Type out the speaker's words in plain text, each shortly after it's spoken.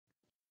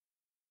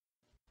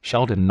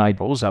Sheldan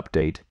Nidle's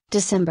update.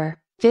 December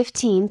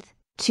 15th,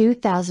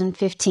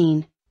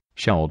 2015.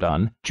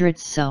 Sheldan.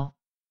 So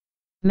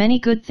many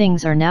good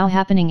things are now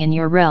happening in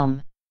your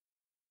realm.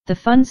 The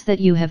funds that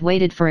you have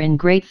waited for in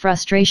great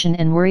frustration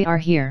and worry are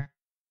here.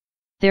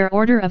 Their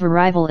order of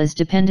arrival is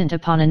dependent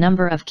upon a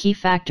number of key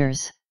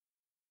factors.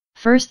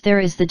 First, there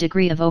is the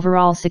degree of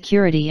overall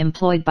security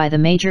employed by the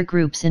major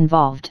groups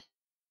involved.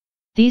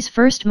 These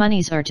first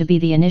monies are to be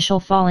the initial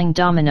falling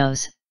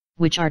dominoes,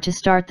 which are to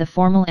start the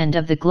formal end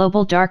of the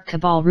global dark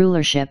cabal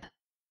rulership.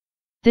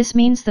 This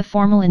means the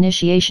formal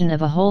initiation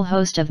of a whole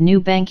host of new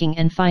banking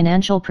and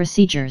financial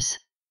procedures.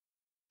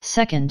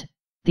 Second,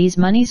 these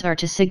monies are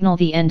to signal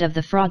the end of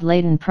the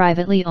fraud-laden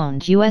privately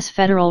owned U.S.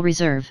 Federal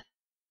Reserve.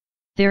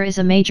 There is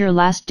a major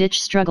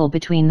last-ditch struggle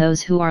between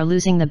those who are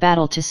losing the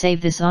battle to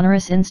save this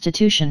onerous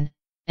institution,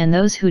 and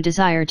those who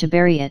desire to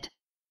bury it.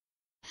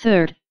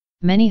 Third,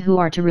 many who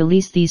are to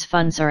release these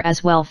funds are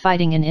as well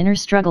fighting an inner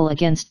struggle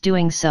against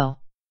doing so.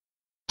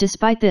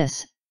 Despite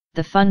this,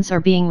 the funds are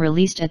being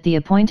released at the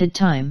appointed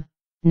time,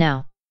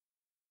 now.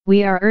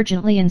 We are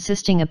urgently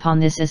insisting upon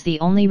this as the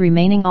only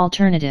remaining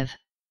alternative.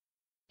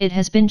 It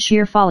has been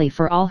sheer folly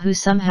for all who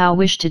somehow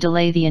wish to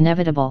delay the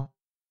inevitable.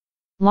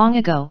 Long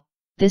ago,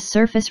 this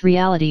surface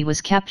reality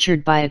was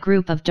captured by a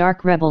group of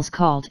dark rebels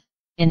called,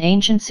 in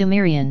ancient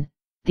Sumerian,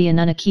 the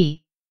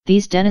Anunnaki.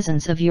 These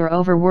denizens of your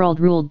overworld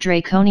ruled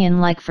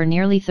draconian-like for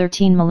nearly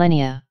 13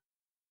 millennia.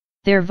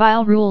 Their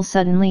vile rule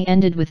suddenly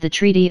ended with the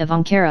Treaty of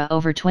Ankara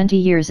over 20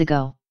 years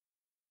ago.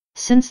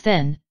 Since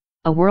then,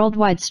 a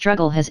worldwide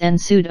struggle has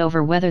ensued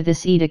over whether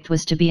this edict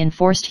was to be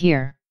enforced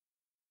here.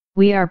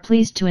 We are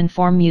pleased to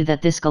inform you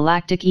that this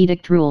galactic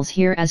edict rules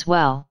here as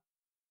well.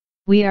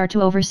 We are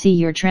to oversee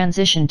your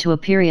transition to a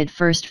period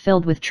first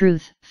filled with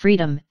truth,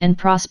 freedom, and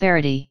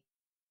prosperity.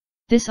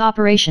 This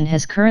operation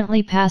has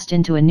currently passed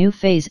into a new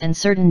phase and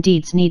certain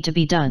deeds need to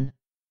be done.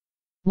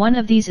 One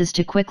of these is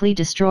to quickly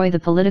destroy the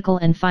political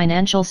and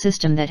financial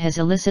system that has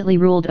illicitly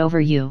ruled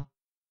over you.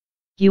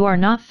 You are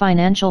not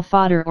financial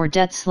fodder or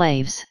debt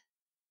slaves.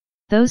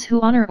 Those who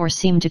honor or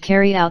seem to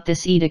carry out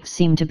this edict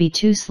seem to be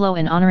too slow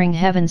in honoring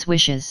heaven's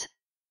wishes.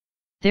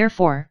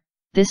 Therefore,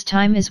 this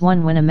time is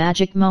one when a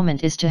magic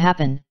moment is to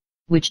happen,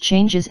 which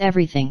changes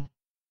everything.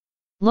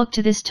 Look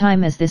to this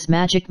time as this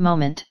magic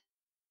moment.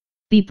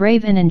 Be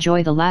brave and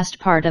enjoy the last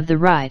part of the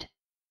ride.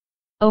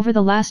 Over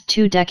the last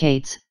 2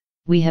 decades,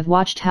 we have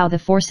watched how the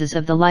forces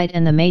of the light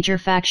and the major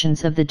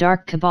factions of the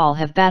dark cabal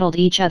have battled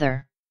each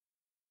other.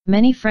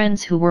 Many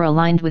friends who were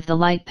aligned with the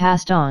light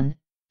passed on,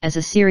 as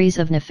a series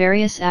of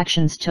nefarious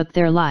actions took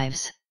their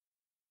lives.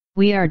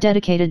 We are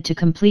dedicated to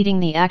completing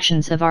the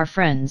actions of our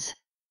friends.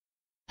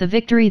 The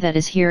victory that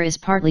is here is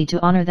partly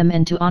to honor them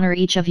and to honor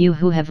each of you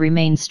who have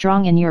remained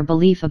strong in your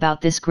belief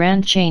about this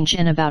grand change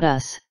and about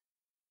us.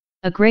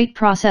 A great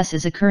process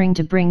is occurring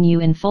to bring you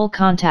in full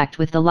contact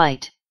with the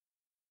light.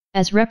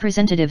 As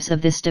representatives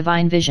of this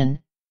divine vision,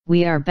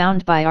 we are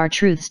bound by our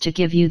truths to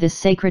give you this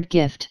sacred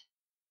gift.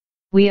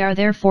 We are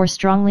therefore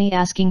strongly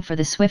asking for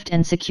the swift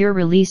and secure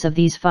release of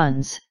these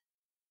funds.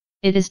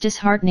 It is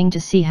disheartening to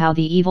see how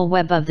the evil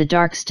web of the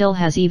dark still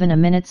has even a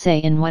minute say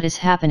in what is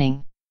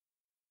happening.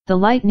 The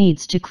light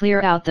needs to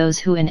clear out those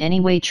who in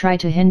any way try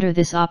to hinder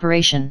this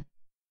operation.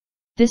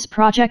 This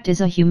project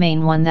is a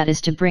humane one that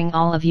is to bring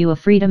all of you a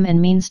freedom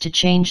and means to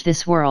change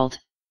this world.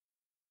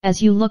 As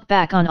you look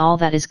back on all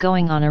that is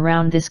going on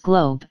around this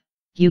globe,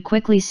 you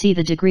quickly see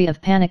the degree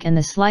of panic and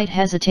the slight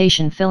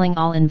hesitation filling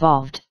all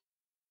involved.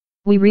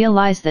 We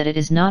realize that it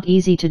is not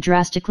easy to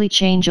drastically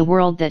change a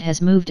world that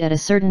has moved at a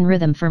certain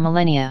rhythm for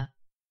millennia.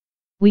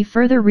 We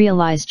further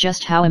realize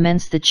just how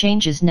immense the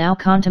changes now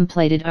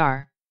contemplated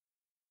are.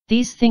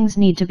 These things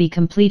need to be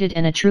completed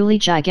and a truly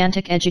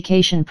gigantic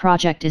education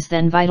project is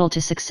then vital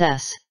to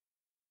success.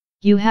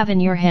 You have in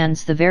your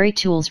hands the very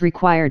tools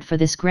required for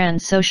this grand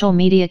social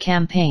media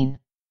campaign.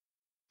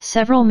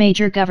 Several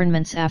major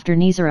governments after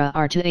Nizara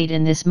are to aid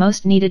in this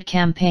most needed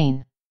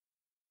campaign.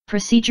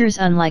 Procedures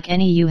unlike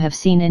any you have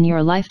seen in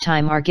your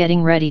lifetime are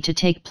getting ready to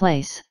take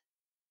place.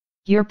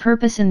 Your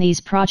purpose in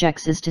these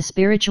projects is to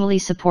spiritually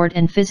support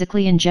and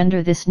physically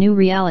engender this new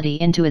reality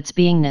into its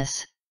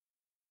beingness.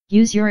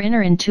 Use your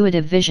inner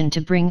intuitive vision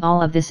to bring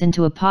all of this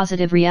into a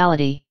positive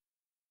reality.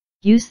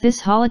 Use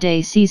this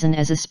holiday season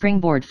as a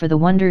springboard for the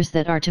wonders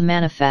that are to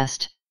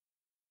manifest.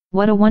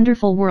 What a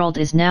wonderful world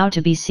is now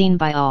to be seen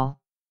by all.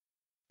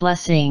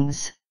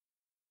 Blessings.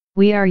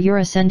 We are your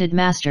ascended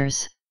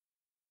masters.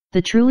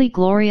 The truly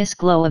glorious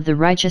glow of the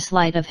righteous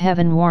light of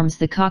heaven warms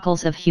the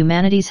cockles of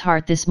humanity's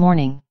heart this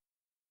morning.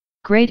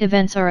 Great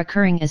events are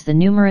occurring as the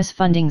numerous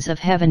fundings of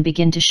heaven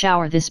begin to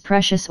shower this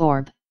precious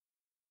orb.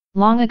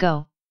 Long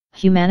ago,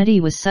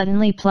 humanity was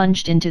suddenly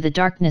plunged into the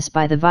darkness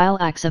by the vile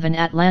acts of an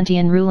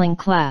Atlantean ruling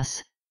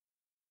class.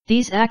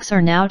 These acts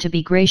are now to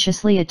be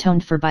graciously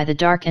atoned for by the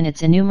dark and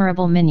its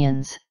innumerable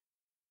minions.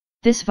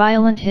 This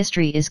violent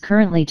history is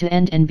currently to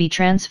end and be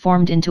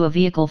transformed into a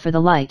vehicle for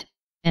the light,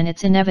 and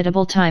its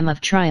inevitable time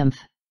of triumph.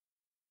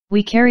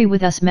 We carry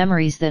with us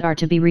memories that are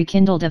to be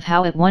rekindled of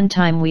how at one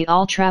time we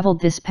all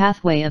traveled this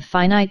pathway of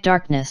finite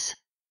darkness.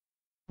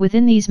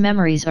 Within these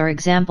memories are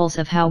examples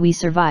of how we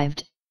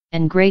survived,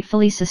 and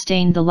gratefully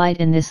sustained the light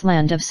in this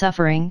land of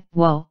suffering,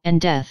 woe,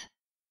 and death.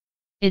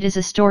 It is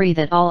a story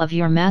that all of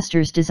your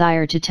masters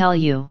desire to tell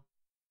you.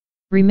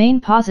 Remain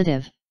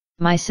positive,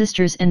 my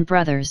sisters and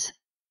brothers.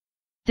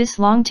 This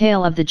long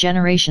tale of the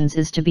generations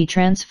is to be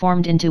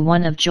transformed into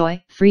one of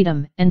joy,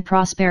 freedom, and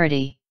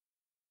prosperity.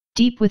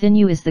 Deep within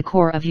you is the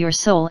core of your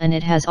soul, and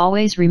it has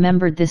always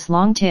remembered this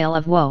long tale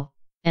of woe,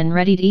 and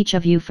readied each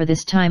of you for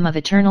this time of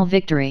eternal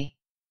victory.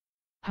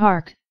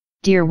 Hark,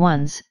 dear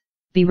ones,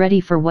 be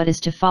ready for what is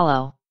to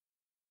follow.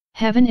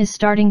 Heaven is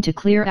starting to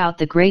clear out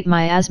the great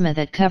miasma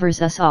that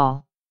covers us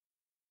all.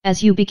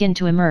 As you begin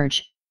to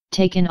emerge,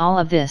 take in all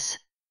of this.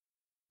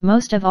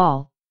 Most of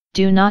all,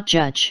 do not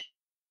judge.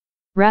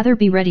 Rather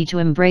be ready to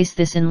embrace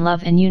this in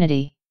love and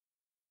unity.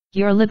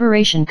 Your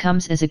liberation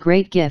comes as a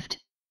great gift,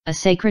 a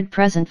sacred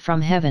present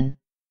from heaven.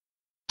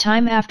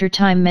 Time after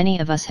time many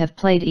of us have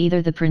played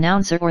either the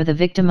pronouncer or the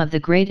victim of the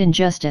great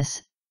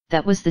injustice,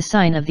 that was the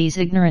sign of these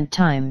ignorant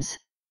times.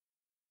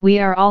 We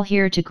are all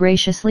here to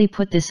graciously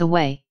put this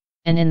away,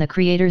 and in the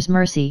Creator's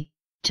mercy,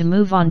 to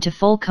move on to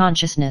full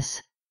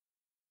consciousness.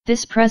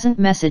 This present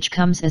message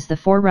comes as the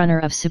forerunner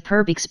of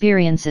superb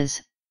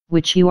experiences,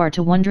 which you are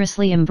to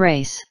wondrously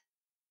embrace.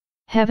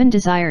 Heaven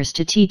desires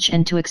to teach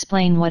and to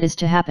explain what is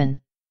to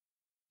happen.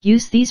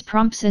 Use these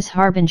prompts as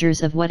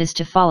harbingers of what is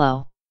to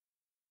follow.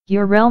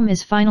 Your realm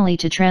is finally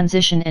to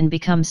transition and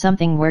become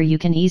something where you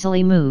can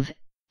easily move,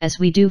 as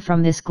we do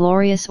from this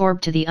glorious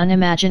orb to the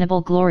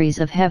unimaginable glories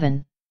of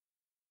heaven.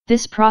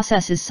 This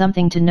process is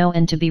something to know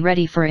and to be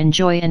ready for in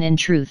joy and in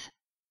truth.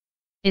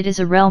 It is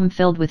a realm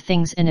filled with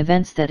things and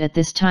events that at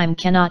this time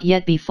cannot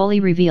yet be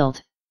fully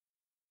revealed.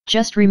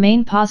 Just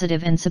remain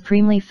positive and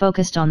supremely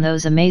focused on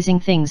those amazing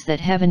things that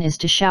heaven is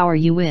to shower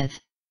you with.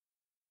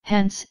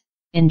 Hence,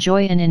 in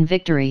joy and in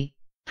victory,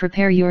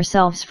 prepare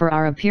yourselves for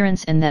our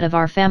appearance and that of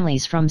our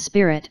families from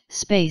spirit,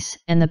 space,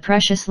 and the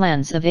precious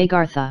lands of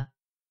Agartha.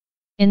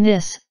 In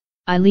this,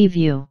 I leave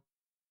you.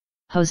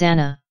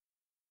 Hosanna!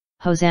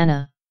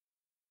 Hosanna!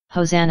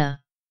 Hosanna!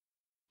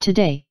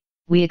 Today,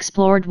 we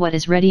explored what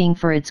is readying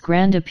for its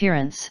grand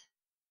appearance.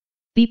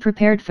 Be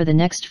prepared for the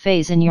next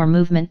phase in your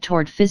movement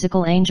toward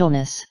physical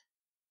angelness.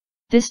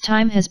 This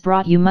time has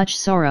brought you much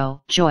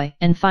sorrow, joy,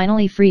 and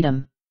finally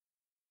freedom.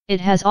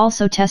 It has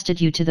also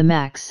tested you to the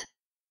max.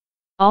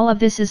 All of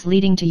this is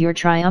leading to your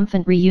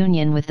triumphant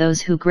reunion with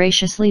those who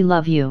graciously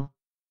love you.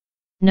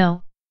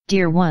 Know,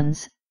 dear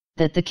ones,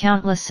 that the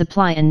countless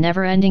supply and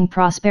never-ending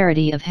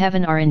prosperity of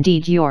heaven are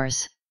indeed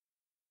yours.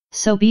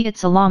 So be it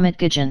Salamat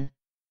Gajan.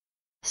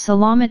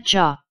 Salamat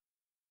Jah.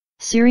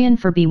 Syrian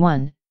for be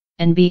one,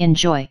 and be in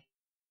joy.